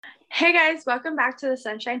Hey guys, welcome back to the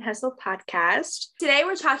Sunshine Hustle podcast. Today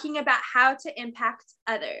we're talking about how to impact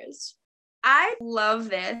others. I love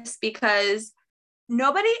this because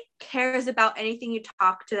nobody cares about anything you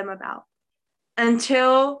talk to them about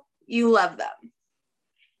until you love them.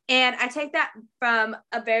 And I take that from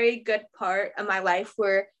a very good part of my life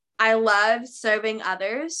where I love serving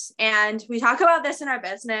others. And we talk about this in our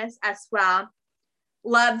business as well.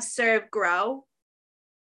 Love, serve, grow.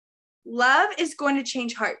 Love is going to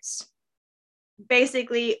change hearts.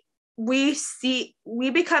 Basically, we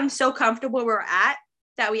become so comfortable where we're at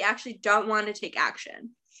that we actually don't want to take action.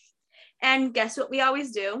 And guess what we always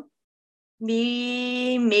do?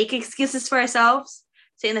 We make excuses for ourselves,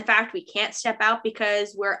 saying the fact we can't step out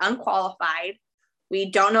because we're unqualified. We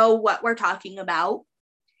don't know what we're talking about.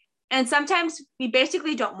 And sometimes we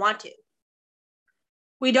basically don't want to.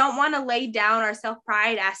 We don't want to lay down our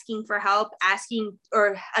self-pride, asking for help, asking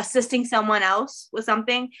or assisting someone else with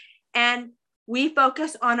something. And we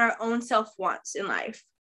focus on our own self-wants in life.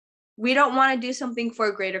 We don't want to do something for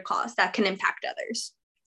a greater cause that can impact others.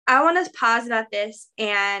 I want to pause about this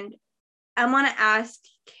and I want to ask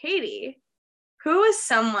Katie, who is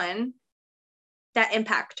someone that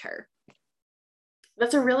impacted her?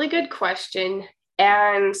 That's a really good question.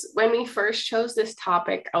 And when we first chose this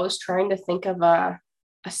topic, I was trying to think of a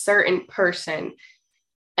certain person,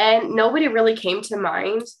 and nobody really came to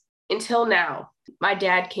mind until now. My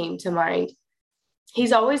dad came to mind.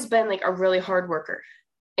 He's always been like a really hard worker.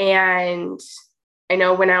 And I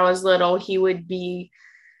know when I was little, he would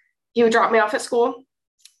drop me off at school,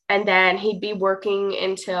 and then he'd be working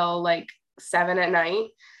until like 7 at night.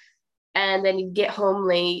 And then he'd get home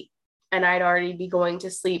late and I'd already be going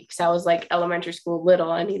to sleep because I was like elementary school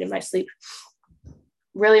little. I needed my sleep.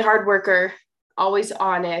 Really hard worker, always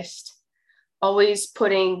honest, always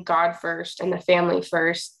putting God first and the family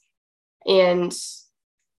first. And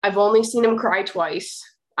I've only seen him cry twice.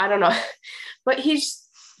 I don't know, but he's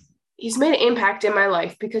made an impact in my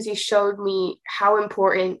life because he showed me how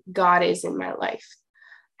important God is in my life.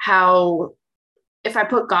 How if I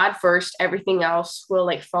put God first, everything else will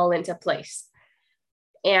like fall into place.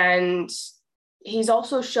 And he's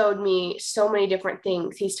also showed me so many different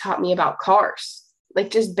things. He's taught me about cars,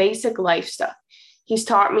 like just basic life stuff. He's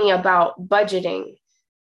taught me about budgeting,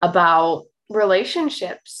 about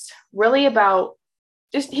relationships, really about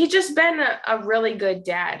he's just been a really good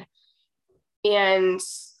dad. And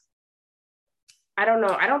I don't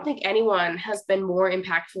know. I don't think anyone has been more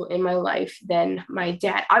impactful in my life than my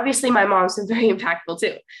dad. Obviously, my mom's been very impactful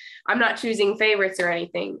too. I'm not choosing favorites or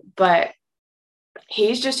anything, but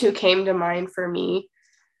he's just who came to mind for me.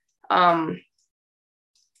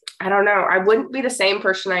 I don't know. I wouldn't be the same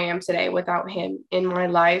person I am today without him in my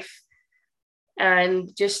life.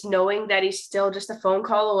 And just knowing that he's still just a phone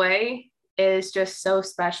call away is just so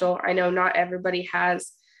special. I know not everybody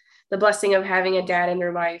has the blessing of having a dad in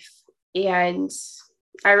their life. And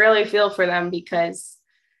I really feel for them because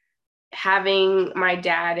having my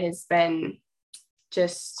dad has been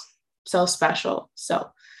just so special.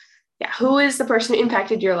 So, yeah, who is the person who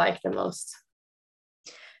impacted your life the most?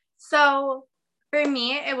 So for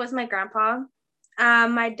me, it was my grandpa.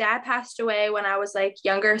 My dad passed away when I was like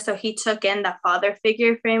younger, so he took in the father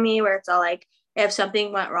figure for me, where it's all like, if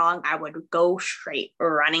something went wrong, I would go straight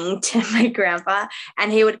running to my grandpa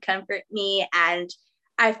and he would comfort me. And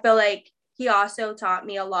I feel like he also taught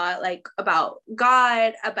me a lot like about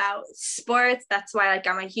God, about sports. That's why like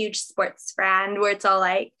I'm a huge sports fan, where it's all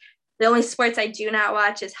like the only sports I do not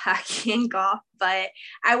watch is hockey and golf, but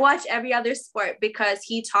I watch every other sport because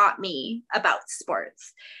he taught me about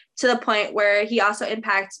sports, to the point where he also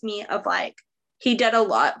impacts me of like, he did a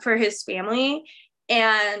lot for his family.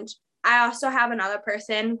 And I also have another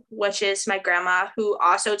person, which is my grandma, who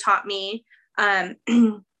also taught me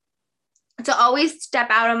to always step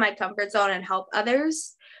out of my comfort zone and help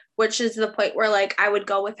others, which is the point where like I would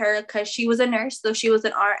go with her because she was a nurse, so she was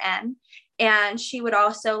an RN. And she would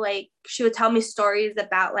also she would tell me stories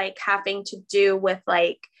about like having to do with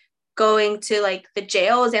like going to like the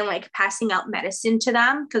jails and like passing out medicine to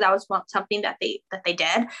them, because that was something that they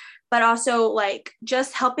did, but also like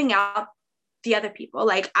just helping out the other people.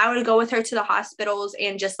 Like I would go with her to the hospitals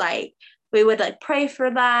and just like we would like pray for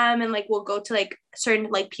them, and like we'll go to like certain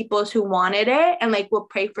like people who wanted it and like we'll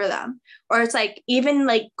pray for them. Or it's like even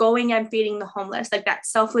like going and feeding the homeless, like that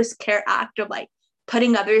selfless care act of like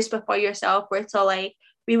putting others before yourself, where it's all like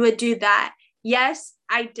we would do that. Yes,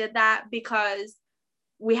 I did that because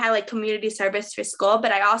we had like community service for school,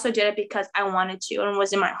 but I also did it because I wanted to, and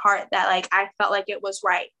was in my heart that like I felt like it was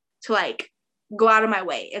right to like go out of my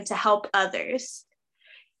way and to help others.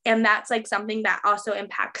 And that's like something that also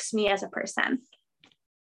impacts me as a person.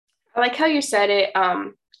 like how you said it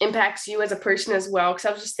impacts you as a person as well, because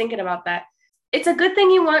I was just thinking about that. It's a good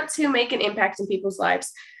thing you want to make an impact in people's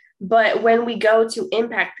lives. But when we go to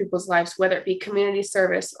impact people's lives, whether it be community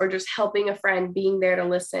service or just helping a friend, being there to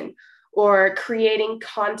listen, or creating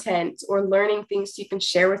content or learning things you can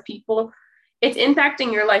share with people, it's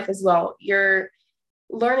impacting your life as well. You're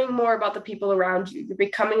learning more about the people around you. You're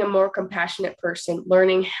becoming a more compassionate person,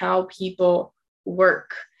 learning how people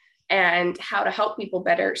work and how to help people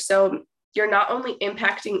better. So you're not only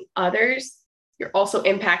impacting others, you're also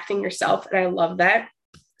impacting yourself. And I love that.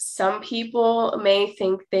 Some people may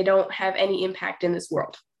think they don't have any impact in this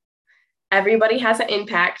world. Everybody has an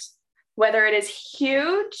impact, whether it is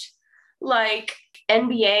huge, like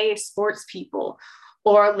NBA sports people,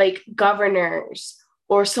 or like governors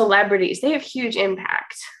or celebrities. They have huge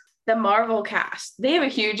impact. The Marvel cast, they have a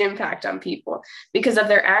huge impact on people because of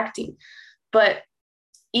their acting. But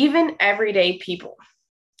even everyday people,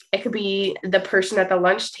 it could be the person at the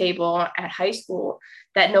lunch table at high school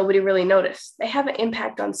that nobody really noticed. They have an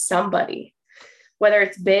impact on somebody, whether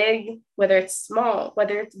it's big, whether it's small,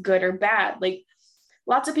 whether it's good or bad. Like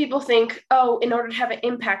lots of people think, oh, in order to have an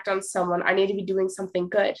impact on someone, I need to be doing something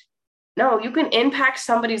good. No, you can impact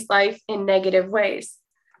somebody's life in negative ways.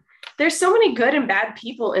 There's so many good and bad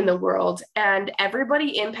people in the world, and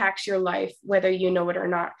everybody impacts your life, whether you know it or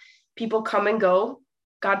not. People come and go.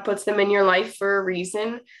 God puts them in your life for a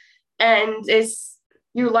reason. And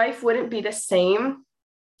your life wouldn't be the same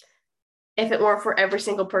if it weren't for every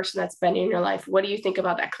single person that's been in your life. What do you think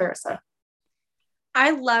about that, Clarissa?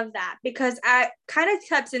 I love that because I kind of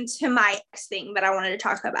taps into my next thing that I wanted to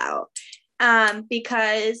talk about.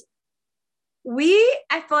 Because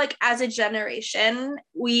I feel like as a generation,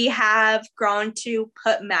 we have grown to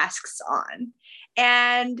put masks on.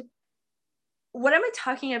 And what am I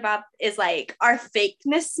talking about is like our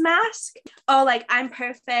fakeness mask. Oh, like I'm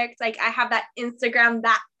perfect. Like I have that Instagram,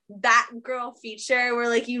 that girl feature where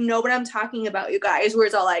like, you know what I'm talking about, you guys, where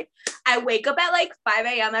it's all like, I wake up at like 5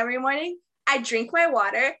 a.m. every morning. I drink my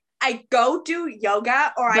water. I go do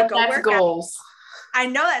yoga or I go work goals. out. I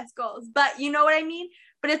know that's goals, but you know what I mean?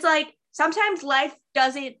 But it's like, sometimes life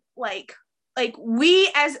doesn't like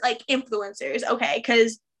we as like influencers, okay,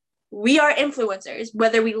 because we are influencers,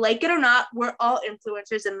 whether we like it or not. We're all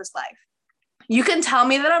influencers in this life. You can tell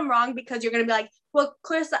me that I'm wrong because you're gonna be like, well,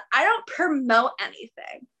 Clarissa, I don't promote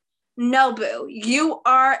anything. No, boo, you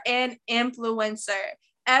are an influencer.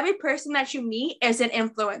 Every person that you meet is an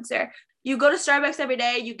influencer. You go to Starbucks every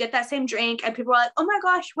day, you get that same drink, and people are like, oh my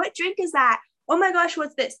gosh, what drink is that? Oh my gosh,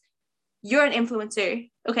 what's this? You're an influencer,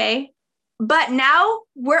 okay? But now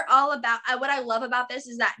we're all about, what I love about this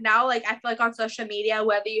is that now, like, I feel like on social media,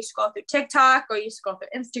 whether you scroll through TikTok or you scroll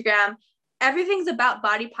through Instagram, everything's about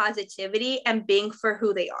body positivity and being for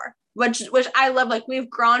who they are, which I love. Like, we've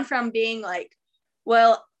grown from being like,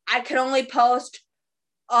 well, I can only post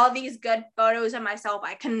all these good photos of myself.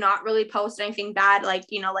 I cannot really post anything bad, like,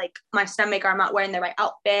 you know, like my stomach, or I'm not wearing the right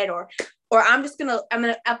outfit, or I'm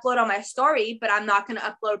gonna upload on my story, but I'm not gonna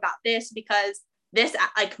upload about this because this,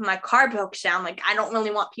 like, my car broke down. Like, I don't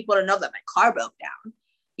really want people to know that my car broke down.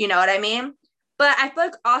 You know what I mean? But I feel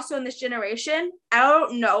like also in this generation, I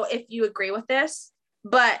don't know if you agree with this,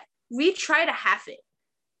 but we try to have it.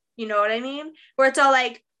 You know what I mean? Where it's all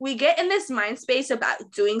like, we get in this mind space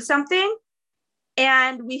about doing something,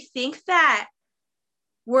 and we think that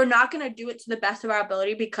we're not going to do it to the best of our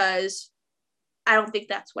ability because I don't think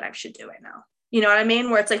that's what I should do right now. You know what I mean?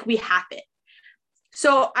 Where it's like, we have it.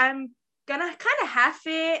 So I'm gonna kind of half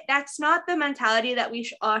it. That's not the mentality that we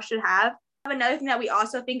all should have. Another thing that we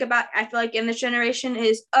also think about, I feel like in this generation,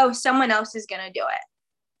 is, oh, someone else is gonna do it.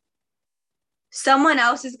 Someone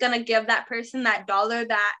else is gonna give that person that dollar,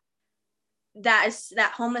 that is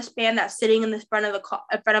that homeless man that's sitting in front of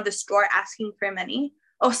the store asking for money.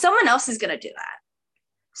 Oh, someone else is gonna do that.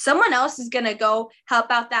 Someone else is gonna go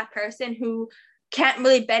help out that person who can't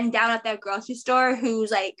really bend down at that grocery store,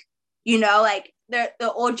 who's like, you know, like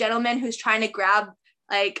the old gentleman who's trying to grab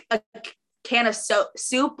like a can of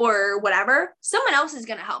soup or whatever. Someone else is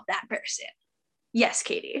going to help that person. Yes,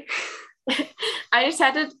 Katie. I just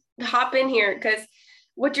had to hop in here because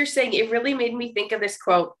what you're saying, it really made me think of this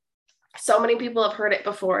quote. So many people have heard it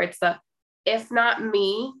before. It's the, if not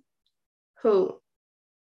me, who?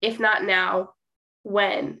 If not now,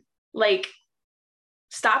 when? Like,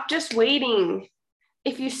 stop just waiting.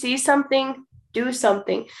 If you see something, do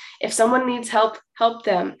something. If someone needs help, help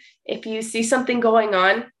them. If you see something going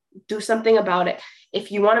on, do something about it. If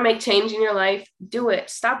you want to make change in your life, do it.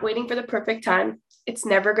 Stop waiting for the perfect time. It's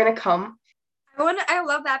never going to come. I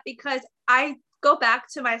love that because I go back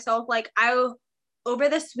to myself. Like, I over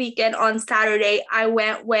this weekend on Saturday, I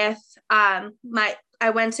went with I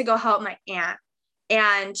went to go help my aunt,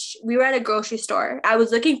 and we were at a grocery store. I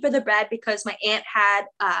was looking for the bread because my aunt had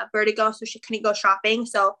vertigo, so she couldn't go shopping.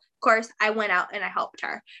 So of course I went out and I helped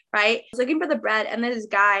her, right? I was looking for the bread, and this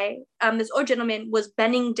guy, this old gentleman was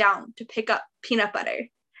bending down to pick up peanut butter.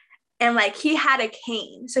 And like he had a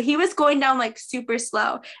cane. So he was going down like super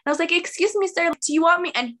slow. And I was like, excuse me, sir, do you want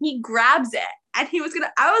me? And he grabs it. And he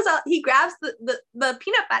grabs the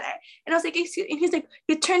peanut butter. And I was like, excuse me. And he's like,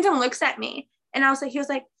 he turns and looks at me. And he was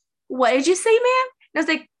like, what did you say, ma'am? And I was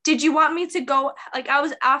like, did you want me to go? Like I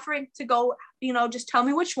was offering to go, just tell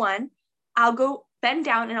me which one. I'll go bend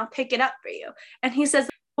down and I'll pick it up for you. And he says,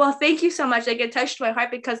 well, thank you so much. Like it touched my heart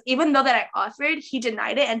because even though that I offered, he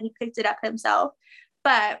denied it and he picked it up himself.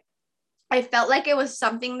 But I felt like it was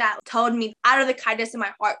something that told me out of the kindness of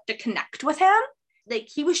my heart to connect with him. Like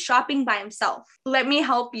he was shopping by himself. Let me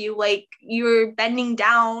help you. Like you're bending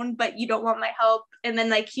down, but you don't want my help. And then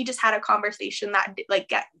like he just had a conversation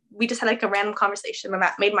we just had like a random conversation and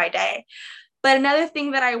that made my day. But another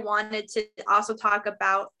thing that I wanted to also talk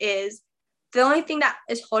about is the only thing that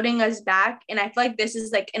is holding us back, and I feel like this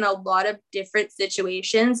is like in a lot of different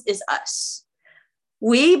situations, is us.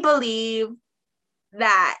 We believe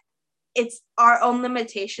that it's our own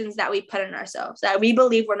limitations that we put in ourselves, that we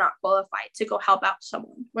believe we're not qualified to go help out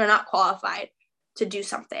someone. We're not qualified to do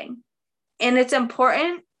something. And it's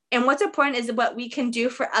important. And what's important is what we can do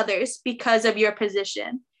for others because of your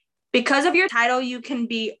position. Because of your title, you can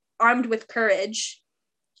be armed with courage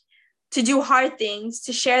to do hard things,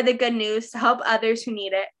 to share the good news, to help others who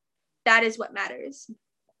need it. That is what matters.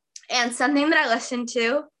 And something that I listened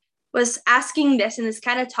to was asking this, and this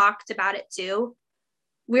kind of talked about it too.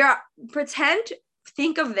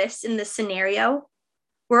 Think of this in this scenario.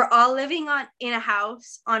 We're all living in a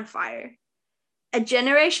house on fire. A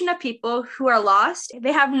generation of people who are lost.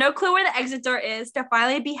 They have no clue where the exit door is to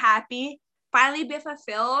finally be happy, finally be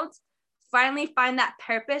fulfilled, finally find that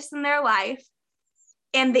purpose in their life.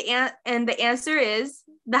 And the answer is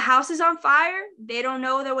the house is on fire. They don't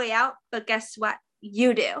know their way out, but guess what?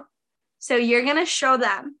 You do. So you're going to show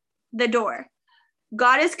them the door.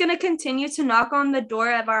 God is going to continue to knock on the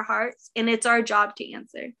door of our hearts, and it's our job to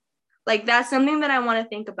answer. Like, that's something that I want to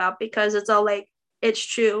think about because it's all like, it's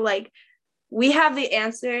true. Like, we have the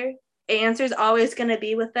answer. The answer is always going to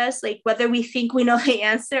be with us. Like, whether we think we know the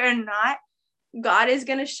answer or not, God is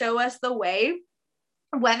going to show us the way.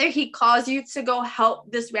 Whether he calls you to go help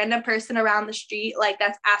this random person around the street, like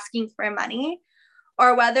that's asking for money,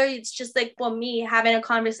 or whether it's just like, well, me having a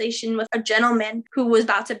conversation with a gentleman who was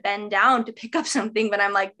about to bend down to pick up something, but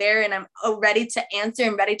I'm like there and I'm ready to answer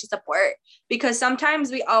and ready to support. Because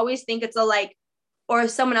sometimes we always think it's or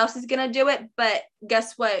someone else is going to do it. But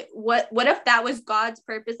guess what? What if that was God's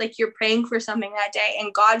purpose? Like you're praying for something that day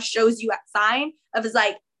and God shows you a sign of his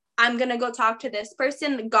like, I'm going to go talk to this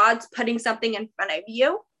person. God's putting something in front of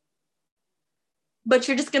you. But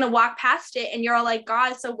you're just going to walk past it and you're all like,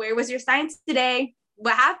 God, so where was your sign today?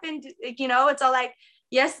 What happened? It's all like,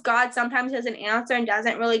 yes, God sometimes has an answer and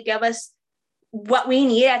doesn't really give us what we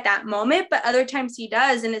need at that moment, but other times he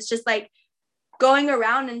does. And it's just like going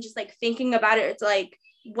around and just like thinking about it. It's like,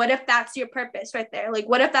 what if that's your purpose right there? Like,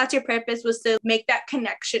 what if that's your purpose was to make that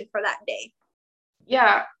connection for that day?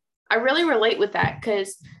 Yeah, I really relate with that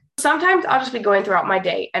because sometimes I'll just be going throughout my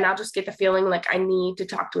day and I'll just get the feeling like I need to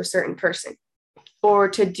talk to a certain person or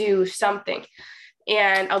to do something.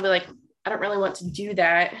 And I'll be like, I don't really want to do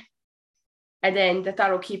that. And then the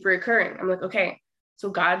thought will keep recurring. I'm like, okay,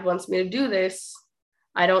 so God wants me to do this.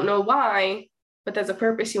 I don't know why, but there's a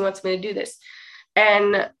purpose. He wants me to do this.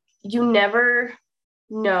 And you never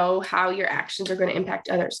know how your actions are going to impact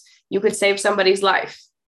others. You could save somebody's life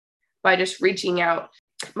by just reaching out.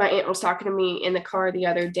 My aunt was talking to me in the car the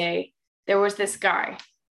other day. There was this guy.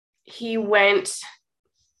 He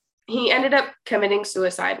ended up committing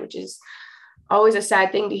suicide, which is always a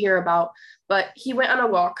sad thing to hear about. But he went on a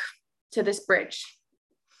walk to this bridge.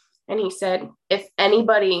 And he said, if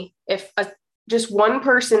just one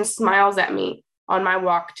person smiles at me on my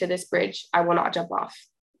walk to this bridge, I will not jump off.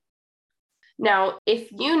 Now,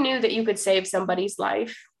 if you knew that you could save somebody's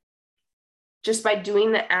life just by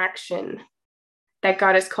doing the action that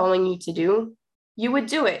God is calling you to do, you would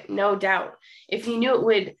do it, no doubt. If you knew it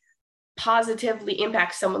would positively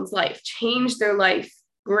impact someone's life, change their life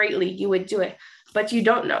greatly, you would do it. But you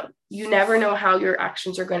don't know. You never know how your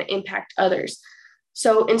actions are going to impact others.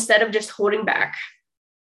 So instead of just holding back,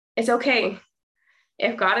 it's okay.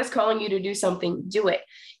 If God is calling you to do something, do it.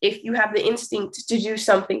 If you have the instinct to do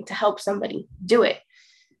something to help somebody, do it.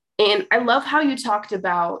 And I love how you talked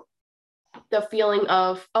about the feeling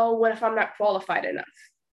of, oh, what if I'm not qualified enough?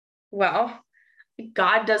 Well,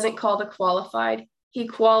 God doesn't call the qualified. He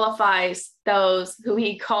qualifies those who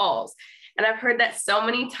he calls. And I've heard that so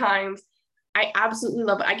many times. I absolutely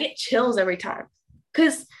love it. I get chills every time.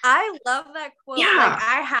 Because I love that quote. Yeah. Like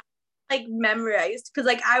I have like memorized because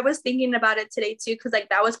like I was thinking about it today too, because like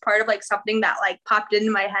that was part of like something that like popped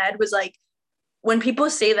into my head was like when people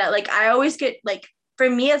say that, like I always get like, for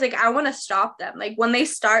me it's like I want to stop them. Like when they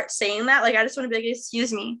start saying that, like I just want to be like,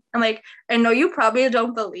 excuse me. I'm like, I know you probably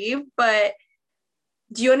don't believe, but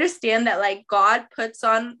do you understand that like God puts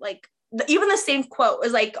on like even the same quote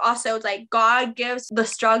is like also it's like God gives the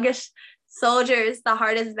strongest soldiers the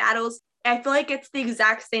hardest battles. I feel like it's the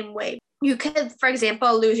exact same way. You could, for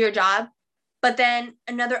example, lose your job, but then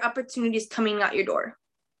another opportunity is coming out your door.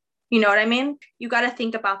 You know what I mean? You got to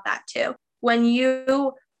think about that too. When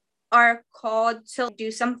you are called to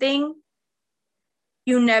do something,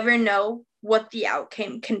 you never know what the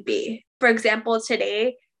outcome can be. For example,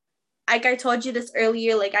 today, like I told you this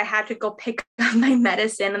earlier, like I had to go pick up my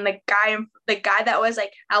medicine, and the guy that was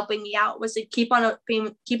like helping me out was like keep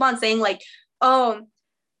on saying like, oh,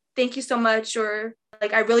 thank you so much, or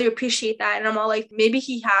like I really appreciate that. And I'm all like, maybe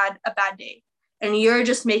he had a bad day and you're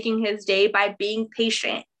just making his day by being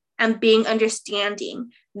patient and being understanding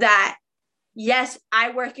that yes,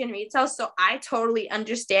 I work in retail, so I totally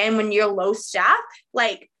understand when you're low staff,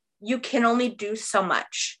 like you can only do so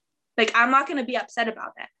much. Like I'm not going to be upset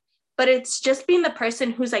about that. But it's just being the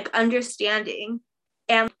person who's like understanding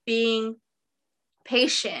and being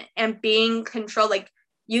patient and being controlled. Like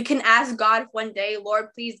you can ask God one day, Lord,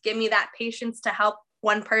 please give me that patience to help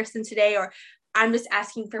one person today, or I'm just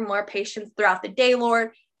asking for more patience throughout the day,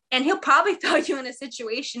 Lord. And he'll probably throw you in a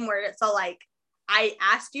situation where it's all like, I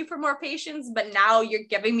asked you for more patience, but now you're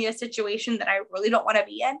giving me a situation that I really don't want to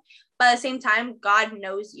be in. But at the same time, God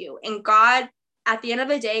knows you. And God, at the end of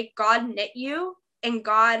the day, God knit you and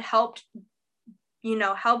God helped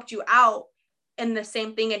you out in the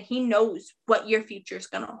same thing. And he knows what your future is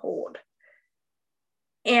going to hold.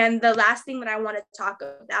 And the last thing that I want to talk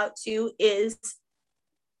about too is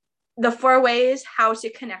the 4 ways how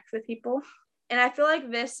to connect with people. And I feel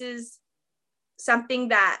like this is something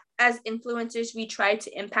that as influencers, we try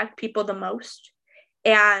to impact people the most,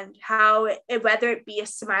 and how whether it be a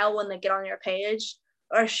smile when they get on your page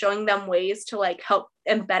or showing them ways to like help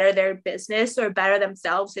and better their business or better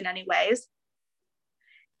themselves in any ways.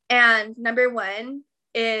 And number 1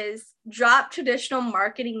 is drop traditional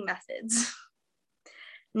marketing methods.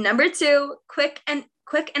 Number 2, quick and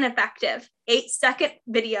effective 8-second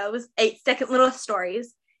videos, 8-second little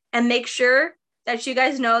stories, and make sure that you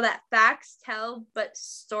guys know that facts tell, but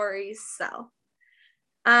stories sell.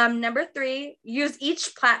 Number 3, use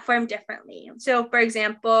each platform differently. So for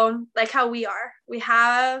example, like how we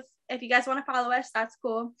have, if you guys want to follow us, that's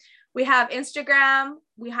cool. We have Instagram,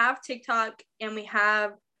 we have TikTok, and we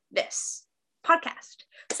have this podcast.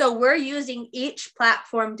 So we're using each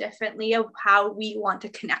platform differently of how we want to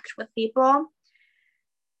connect with people.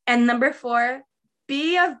 And number 4,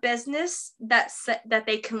 be a business that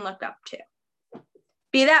they can look up to.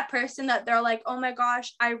 Be that person that they're like, oh my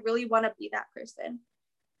gosh, I really want to be that person.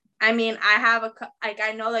 I mean,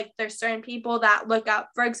 I know like there's certain people that look up.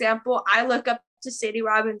 For example, I look up to Sadie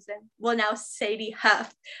Robinson. Well, now Sadie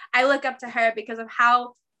Huff. I look up to her because of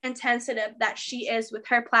how intensive that she is with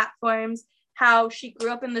her platforms, how she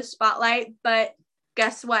grew up in the spotlight. But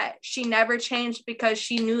guess what? She never changed because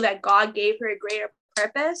she knew that God gave her a greater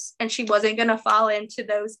purpose, and she wasn't going to fall into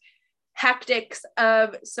those hectics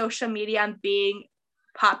of social media and being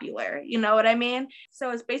popular. You know what I mean?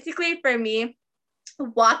 So it's basically, for me,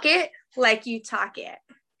 walk it like you talk it.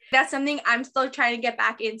 That's something I'm still trying to get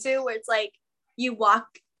back into, where it's like you walk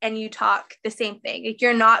and you talk the same thing. Like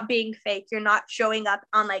you're not being fake. You're not showing up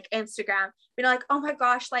on like Instagram. You're like, oh my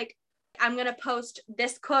gosh, like I'm going to post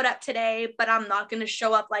this quote up today, but I'm not going to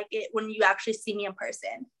show up like it when you actually see me in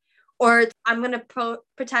person. Or I'm going to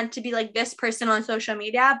pretend to be like this person on social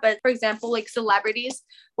media. But for example, like celebrities,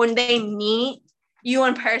 when they meet you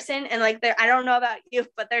in person, and like I don't know about you,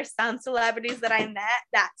 but there's some celebrities that I met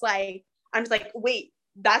that's like, I'm just like, wait,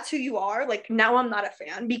 that's who you are? Like now I'm not a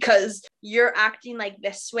fan because you're acting like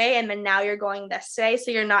this way, and then now you're going this way. So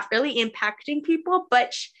you're not really impacting people,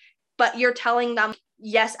 but you're telling them,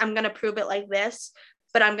 yes, I'm going to prove it like this,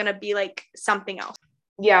 but I'm going to be like something else.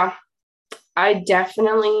 Yeah, I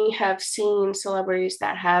definitely have seen celebrities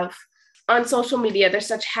that have on social media, they're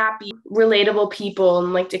such happy, relatable people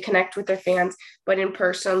and like to connect with their fans, but in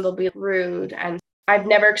person they'll be rude. And I've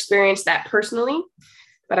never experienced that personally,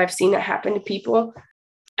 but I've seen it happen to people.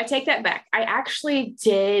 I take that back. I actually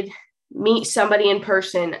did meet somebody in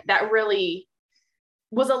person that really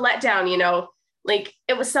was a letdown, you know, like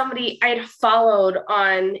it was somebody I'd followed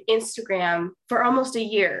on Instagram for almost a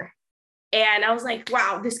year. And I was like,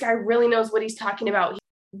 wow, this guy really knows what he's talking about. He's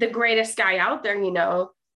the greatest guy out there, you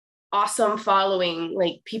know, awesome following.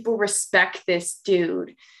 Like people respect this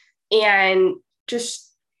dude. And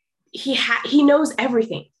just he knows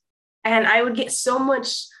everything. And I would get so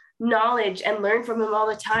much knowledge and learn from him all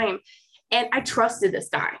the time. And I trusted this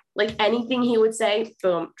guy. Like anything he would say,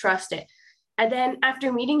 boom, trust it. And then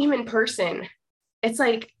after meeting him in person, it's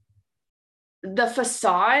like the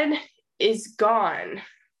facade is gone.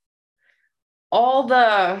 All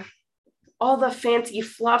the fancy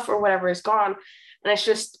fluff or whatever is gone. And it's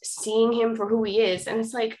just seeing him for who he is. And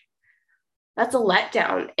it's like, that's a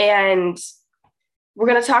letdown. And we're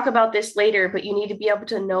going to talk about this later, but you need to be able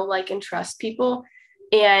to know, like, and trust people.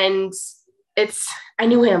 And I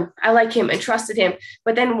knew him, I like him and trusted him.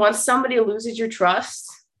 But then once somebody loses your trust,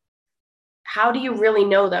 how do you really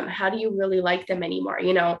know them? How do you really like them anymore?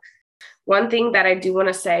 You know, one thing that I do want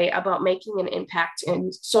to say about making an impact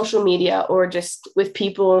in social media or just with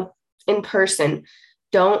people in person,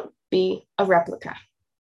 don't be a replica.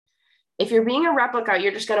 If you're being a replica,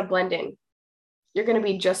 you're just going to blend in. You're going to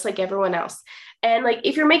be just like everyone else. And like,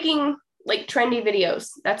 if you're making like trendy videos,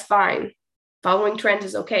 that's fine. Following trends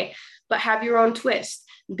is okay, but have your own twist.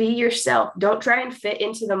 Be yourself. Don't try and fit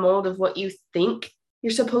into the mold of what you think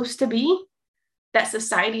you're supposed to be, that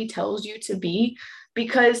society tells you to be,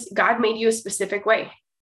 because God made you a specific way.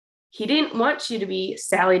 He didn't want you to be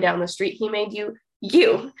Sally down the street. He made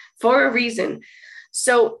you for a reason.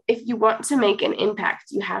 So if you want to make an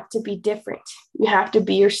impact, you have to be different. You have to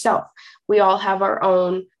be yourself. We all have our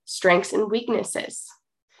own strengths and weaknesses.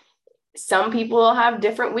 Some people have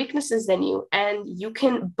different weaknesses than you, and you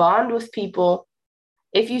can bond with people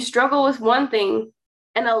if you struggle with one thing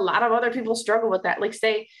and a lot of other people struggle with that. Like,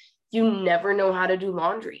 say you never know how to do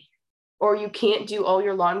laundry, or you can't do all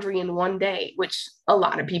your laundry in one day, which a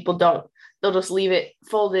lot of people don't. They'll just leave it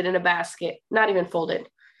folded in a basket, not even folded.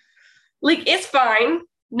 Like, it's fine.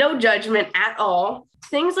 No judgment at all.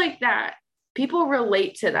 Things like that. People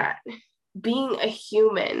relate to that. Being a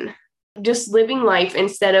human, just living life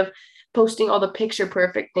instead of posting all the picture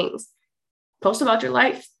perfect things. Post about your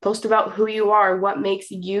life. Post about who you are, what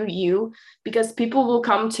makes you you, because people will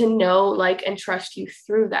come to know, like, and trust you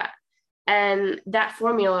through that. And that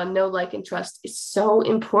formula, know, like, and trust, is so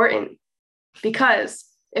important, because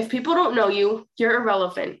if people don't know you, you're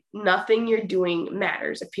irrelevant. Nothing you're doing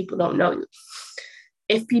matters if people don't know you.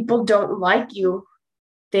 If people don't like you,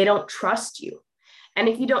 they don't trust you. And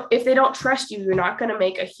if they don't trust you, you're not going to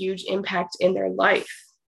make a huge impact in their life.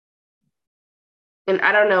 And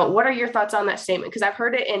I don't know, what are your thoughts on that statement? Because I've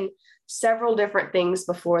heard it in several different things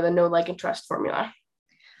before, the know, like, and trust formula.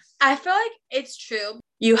 I feel like it's true.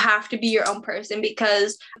 You have to be your own person,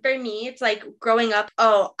 because for me, it's like growing up,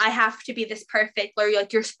 oh, I have to be this perfect, or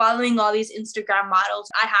like you're following all these Instagram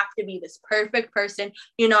models. I have to be this perfect person.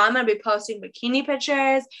 You know, I'm going to be posting bikini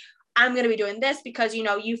pictures. I'm going to be doing this because, you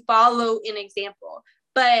know, you follow an example.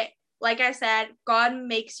 But like I said, God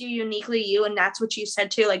makes you uniquely you. And that's what you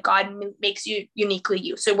said too. Like, God makes you uniquely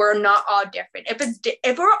you. So we're not all different.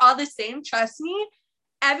 If we're all the same, trust me,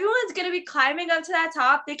 everyone's going to be climbing up to that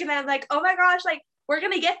top thinking that, like, oh my gosh, like, we're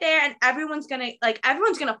going to get there, and everyone's going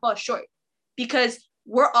to fall short, because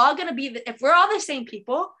we're all going to be, if we're all the same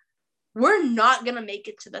people, we're not going to make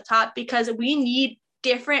it to the top, because we need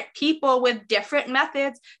different people with different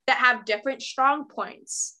methods that have different strong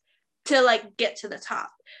points to, like, get to the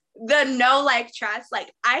top. The know, like, trust,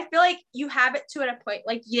 like, I feel like you have it to a point,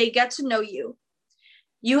 like, they get to know you.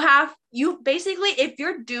 You basically, if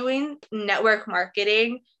you're doing network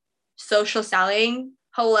marketing, social selling,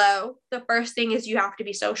 hello, the first thing is you have to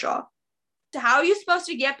be social. How are you supposed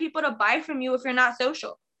to get people to buy from you if you're not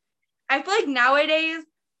social? I feel like nowadays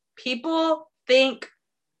people think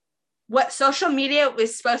what social media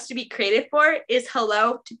was supposed to be created for is,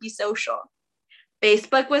 hello, to be social.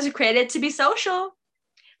 Facebook was created to be social.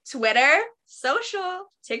 Twitter,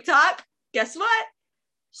 social. TikTok, guess what?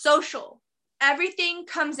 Social. Everything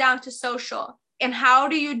comes down to social. And how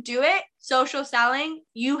do you do it? Social selling.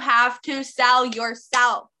 You have to sell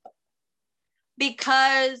yourself.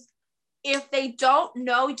 Because if they don't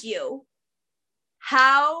know you,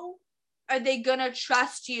 how are they going to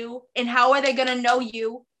trust you? And how are they going to know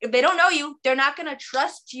you? If they don't know you, they're not going to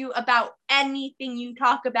trust you about anything you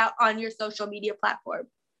talk about on your social media platform.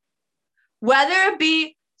 Whether it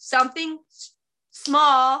be something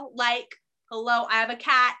small like, hello, I have a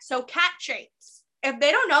cat, so cat treats. If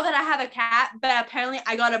they don't know that I have a cat, but apparently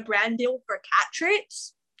I got a brand deal for cat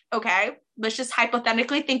treats, Okay, let's just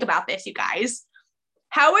hypothetically think about this, you guys.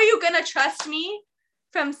 How are you going to trust me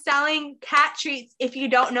from selling cat treats if you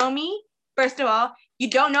don't know me? First of all, you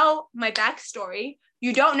don't know my backstory.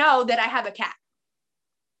 You don't know that I have a cat.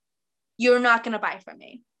 You're not going to buy from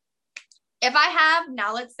me. If I have,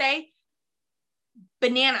 now let's say,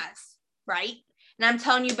 bananas, right? And I'm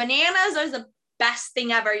telling you, bananas are the best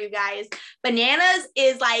thing ever, you guys. Bananas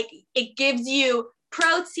is like, it gives you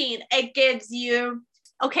protein. It gives you,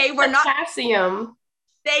 okay, we're not. Potassium.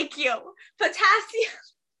 Thank you. Potassium.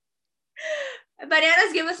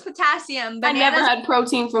 Bananas give us potassium. I never had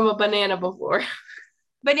protein from a banana before.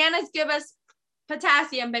 Bananas give us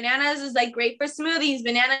potassium. Bananas is like great for smoothies.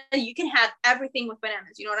 Banana, you can have everything with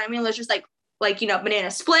bananas. You know what I mean? Let's just like,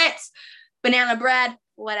 banana splits, banana bread,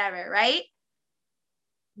 whatever, right?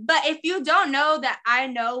 But if you don't know that I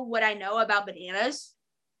know what I know about bananas,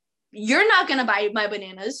 you're not going to buy my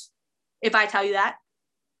bananas if I tell you that.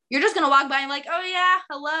 You're just going to walk by and like, oh yeah,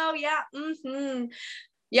 hello, yeah,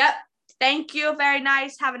 yep, thank you, very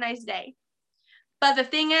nice, have a nice day. But the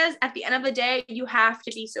thing is, at the end of the day, you have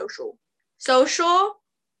to be social. Social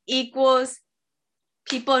equals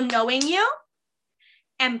people knowing you,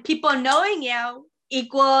 and people knowing you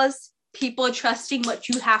equals people trusting what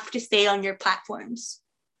you have to say on your platforms.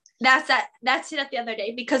 That's it at the other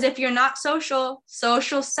day, because if you're not social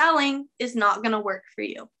selling is not going to work for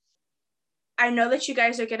you. I know that you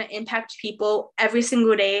guys are going to impact people every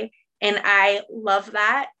single day, and I love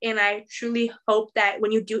that. And I truly hope that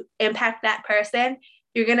when you do impact that person,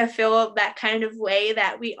 you're going to feel that kind of way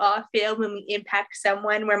that we all feel when we impact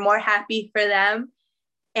someone. We're more happy for them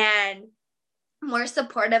and more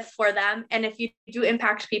supportive for them. And if you do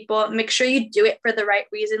impact people, make sure you do it for the right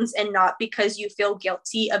reasons and not because you feel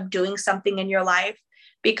guilty of doing something in your life.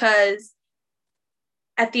 Because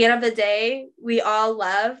at the end of the day, we all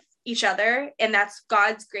love each other, and that's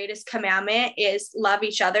God's greatest commandment, is love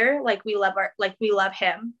each other like we love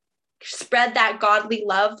him. Spread that godly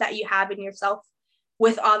love that you have in yourself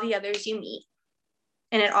with all the others you meet,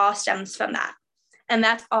 and it all stems from that. And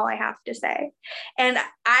that's all I have to say. And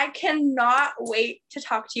I cannot wait to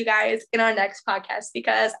talk to you guys in our next podcast,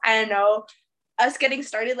 because I know us getting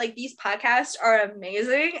started, like, these podcasts are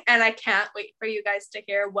amazing, and I can't wait for you guys to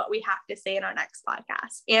hear what we have to say in our next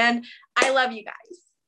podcast. And I love you guys.